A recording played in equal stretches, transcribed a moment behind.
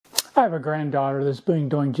I have a granddaughter that's been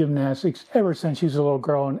doing gymnastics ever since she was a little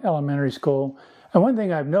girl in elementary school. And one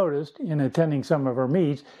thing I've noticed in attending some of her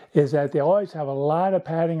meets is that they always have a lot of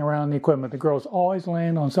padding around the equipment. The girls always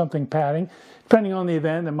land on something padding. Depending on the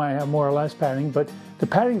event, they might have more or less padding, but the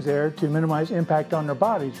padding's there to minimize impact on their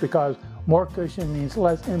bodies because more cushion means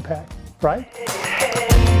less impact, right?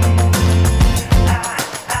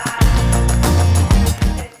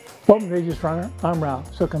 Welcome to Ageless Runner, I'm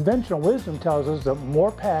Ralph. So conventional wisdom tells us that more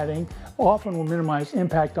padding often will minimize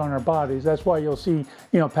impact on our bodies. That's why you'll see,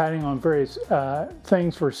 padding on various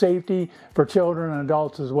things for safety, for children and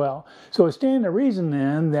adults as well. So it stands to reason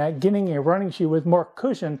then that getting a running shoe with more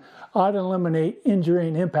cushion ought to eliminate injury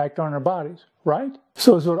and impact on our bodies, right?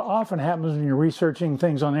 So as what often happens when you're researching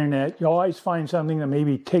things on the internet, you always find something that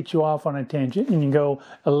maybe takes you off on a tangent and you go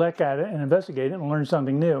look at it and investigate it and learn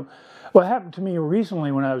something new. What happened to me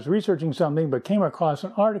recently when I was researching something but came across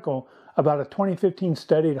an article about a 2015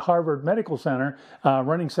 study at Harvard Medical Center,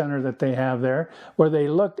 running center that they have there, where they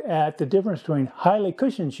looked at the difference between highly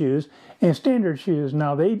cushioned shoes and standard shoes.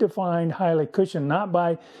 Now they defined highly cushioned not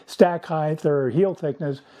by stack height or heel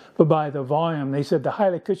thickness, but by the volume. They said the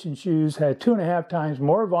highly cushioned shoes had 2.5 times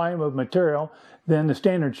more volume of material than the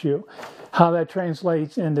standard shoe. How that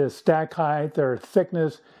translates into stack height or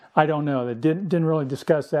thickness, I don't know. They didn't really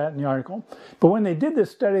discuss that in the article. But when they did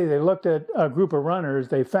this study, they looked at a group of runners.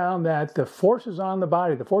 They found that the forces on the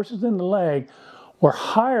body, the forces in the leg, were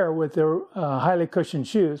higher with their highly cushioned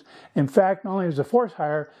shoes. In fact, not only was the force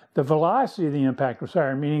higher, the velocity of the impact was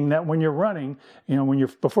higher, meaning that when you're running,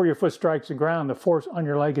 before your foot strikes the ground, the force on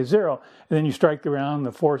your leg is 0, and then you strike the ground,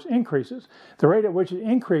 the force increases. The rate at which it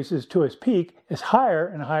increases to its peak is higher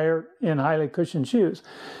and higher in highly cushioned shoes.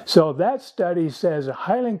 So that study says that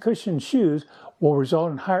highly cushioned shoes will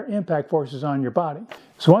result in higher impact forces on your body.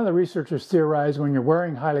 So one of the researchers theorized when you're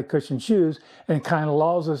wearing highly cushioned shoes, and it kind of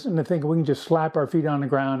lulls us into thinking we can just slap our feet on the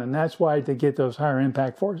ground, and that's why they get those higher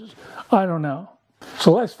impact forces. I don't know.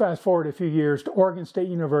 So let's fast forward a few years to Oregon State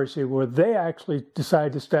University, where they actually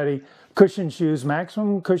decided to study cushioned shoes,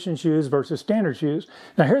 maximum cushioned shoes versus standard shoes.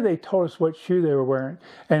 Now here they told us what shoe they were wearing.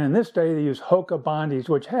 And in this study they used Hoka Bondage,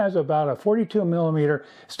 which has about a 42 millimeter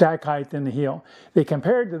stack height in the heel. They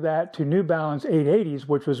compared to that to New Balance 880s,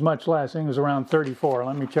 which was much less. I think it was around 34.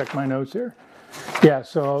 Let me check my notes here. Yeah,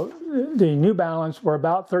 so the New Balance were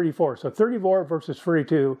about 34. So 34 versus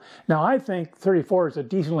 32. Now I think 34 is a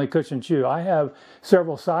decently cushioned shoe. I have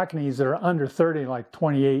several Sauconys that are under 30, like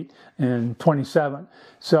 28 and 27.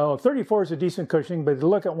 So 34 is a decent cushioning, but to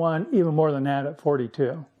look at one even more than that at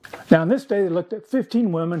 42. Now in this study they looked at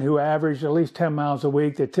 15 women who averaged at least 10 miles a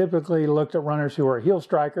week. They typically looked at runners who were heel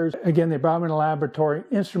strikers. Again, they brought them in a laboratory,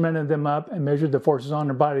 instrumented them up, and measured the forces on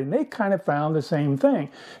their body. And they kind of found the same thing.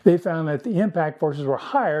 They found that the impact forces were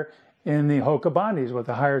higher in the Hoka Bondies with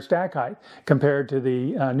a higher stack height compared to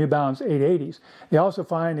the New Balance 880s. They also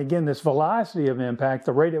find, again, this velocity of impact,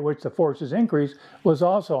 the rate at which the forces increase, was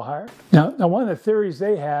also higher. Now one of the theories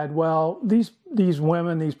they had, well, these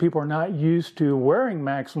women, these people are not used to wearing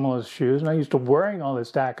maximalist shoes, not used to wearing all this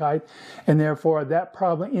stack height, and therefore that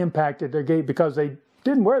probably impacted their gait because they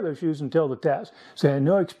didn't wear those shoes until the test, so they had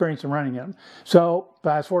no experience in running in them. So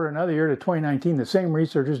fast forward another year to 2019, the same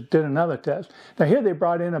researchers did another test. Now here they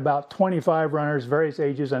brought in about 25 runners, various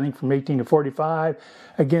ages, I think from 18 to 45.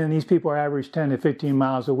 Again, these people are average 10 to 15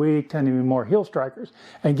 miles a week, tend to be more heel strikers.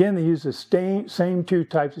 Again, they used the same two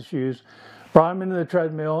types of shoes, brought them into the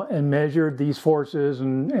treadmill and measured these forces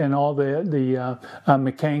and all the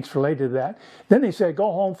mechanics related to that. Then they said,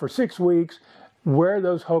 go home for 6 weeks, wear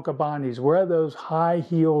those Hoka Bondies, wear those high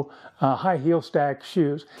heel stack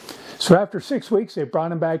shoes. So after 6 weeks, they brought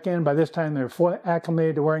them back in. By this time, they're fully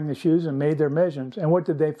acclimated to wearing the shoes and made their measurements. And what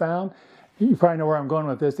did they found? You probably know where I'm going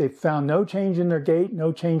with this. They found no change in their gait,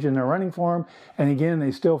 no change in their running form. And again,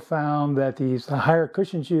 they still found that the higher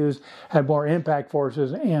cushion shoes had more impact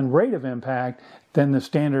forces and rate of impact than the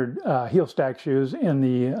standard heel stack shoes in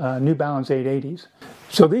the New Balance 880s.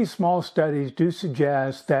 So these small studies do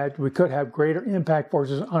suggest that we could have greater impact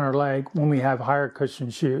forces on our leg when we have higher cushion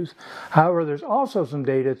shoes. However, there's also some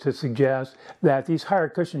data to suggest that these higher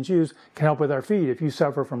cushion shoes can help with our feet. If you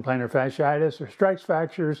suffer from plantar fasciitis or stress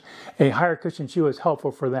fractures, a higher cushion shoe is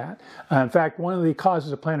helpful for that. In fact, one of the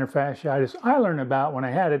causes of plantar fasciitis I learned about when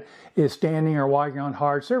I had it is standing or walking on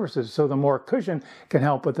hard surfaces. So the more cushion can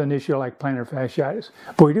help with an issue like plantar fasciitis.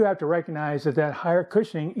 But we do have to recognize that higher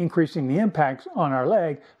cushioning, increasing the impacts on our leg,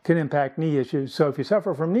 can impact knee issues. So if you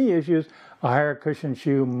suffer from knee issues, a higher cushion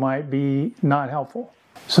shoe might be not helpful.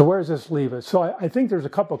 So where does this leave us? So I think there's a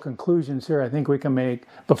couple conclusions here I think we can make.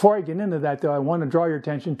 Before I get into that though, I want to draw your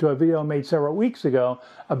attention to a video I made several weeks ago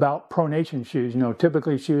about pronation shoes. You know,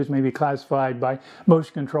 typically shoes may be classified by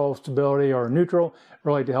motion control, stability, or neutral,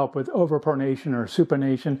 really to help with overpronation or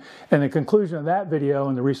supination. And the conclusion of that video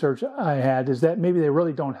and the research I had is that maybe they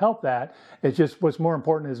really don't help that. It's just what's more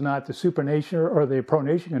important is not the supination or the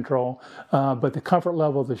pronation control, but the comfort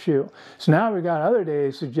level of the shoe. So now we've got other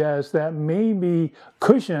data suggest that maybe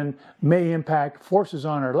cushion may impact forces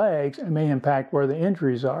on our legs and may impact where the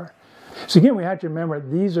injuries are. So again, we have to remember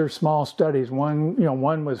these are small studies.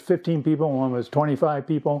 One was 15 people, one was 25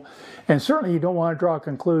 people, and certainly you don't want to draw a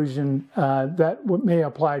conclusion that may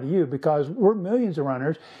apply to you because we're millions of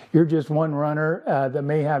runners. You're just one runner that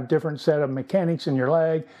may have different set of mechanics in your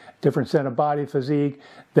leg, different set of body physique,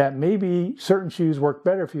 that maybe certain shoes work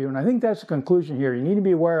better for you. And I think that's the conclusion here. You need to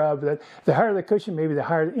be aware of that the higher the cushion, maybe the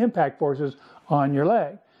higher the impact forces on your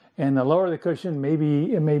leg. And the lower the cushion,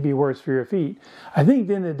 maybe it may be worse for your feet. I think at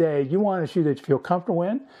the end of the day, you want a shoe that you feel comfortable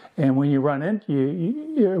in, and when you run in,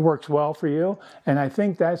 it works well for you. And I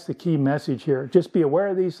think that's the key message here. Just be aware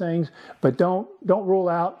of these things, but don't rule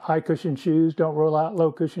out high cushion shoes. Don't rule out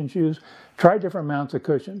low cushion shoes. Try different amounts of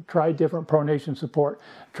cushion. Try different pronation support.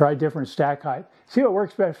 Try different stack height. See what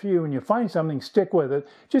works best for you. When you find something, stick with it.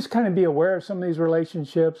 Just kind of be aware of some of these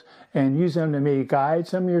relationships and use them to maybe guide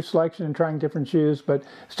some of your selection in trying different shoes, but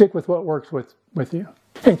stick with what works with you.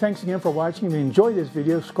 Hey, thanks again for watching. If you enjoyed this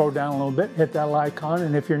video, scroll down a little bit, hit that like icon,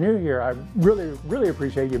 and if you're new here, I really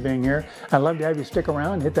appreciate you being here. I'd love to have you stick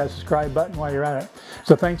around and hit that subscribe button while you're at it.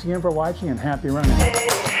 So thanks again for watching and happy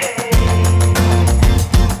running.